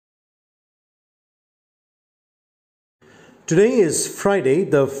Today is Friday,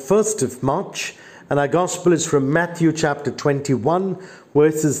 the 1st of March, and our Gospel is from Matthew chapter 21,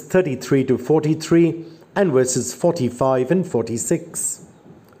 verses 33 to 43, and verses 45 and 46.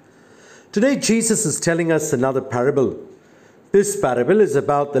 Today, Jesus is telling us another parable. This parable is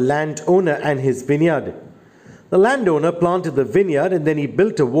about the landowner and his vineyard. The landowner planted the vineyard and then he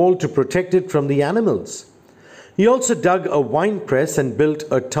built a wall to protect it from the animals. He also dug a winepress and built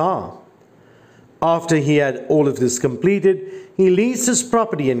a tower. After he had all of this completed, he leased his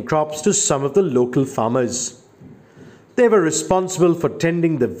property and crops to some of the local farmers. They were responsible for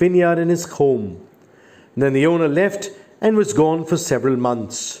tending the vineyard in his home. Then the owner left and was gone for several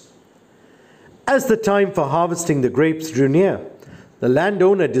months. As the time for harvesting the grapes drew near, the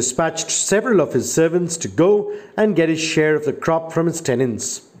landowner dispatched several of his servants to go and get his share of the crop from his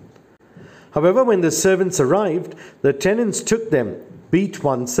tenants. However, when the servants arrived, the tenants took them, beat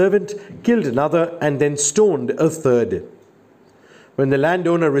one servant, killed another, and then stoned a third. When the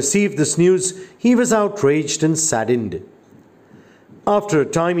landowner received this news, he was outraged and saddened. After a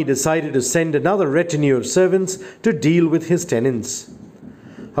time, he decided to send another retinue of servants to deal with his tenants.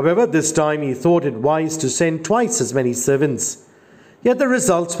 However, this time he thought it wise to send twice as many servants. Yet the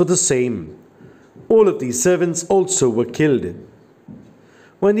results were the same. All of these servants also were killed.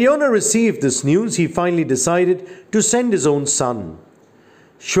 When the owner received this news, he finally decided to send his own son.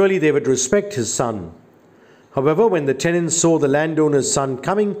 Surely they would respect his son. However, when the tenants saw the landowner's son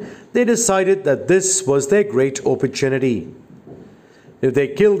coming, they decided that this was their great opportunity. If they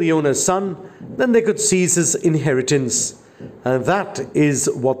killed the owner's son, then they could seize his inheritance. And that is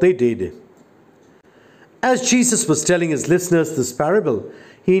what they did. As Jesus was telling his listeners this parable,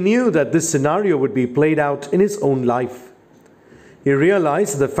 he knew that this scenario would be played out in his own life. He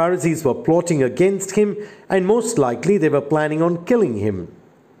realized that the Pharisees were plotting against him, and most likely they were planning on killing him.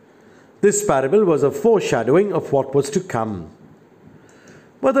 This parable was a foreshadowing of what was to come.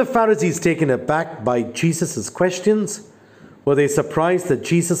 Were the Pharisees taken aback by Jesus' questions? Were they surprised that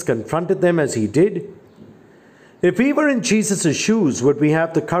Jesus confronted them as he did? If we were in Jesus' shoes, would we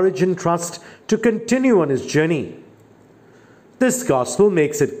have the courage and trust to continue on his journey? This gospel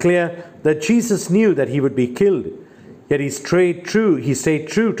makes it clear that Jesus knew that he would be killed, yet he stayed true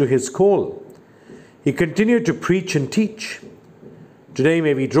to his call. He continued to preach and teach. Today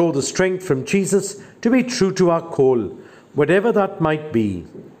may we draw the strength from Jesus to be true to our call, whatever that might be.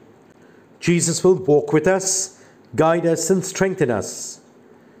 Jesus will walk with us, guide us and strengthen us.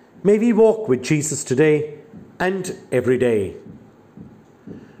 May we walk with Jesus today and every day.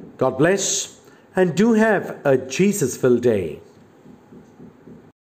 God bless, and do have a Jesus-filled day.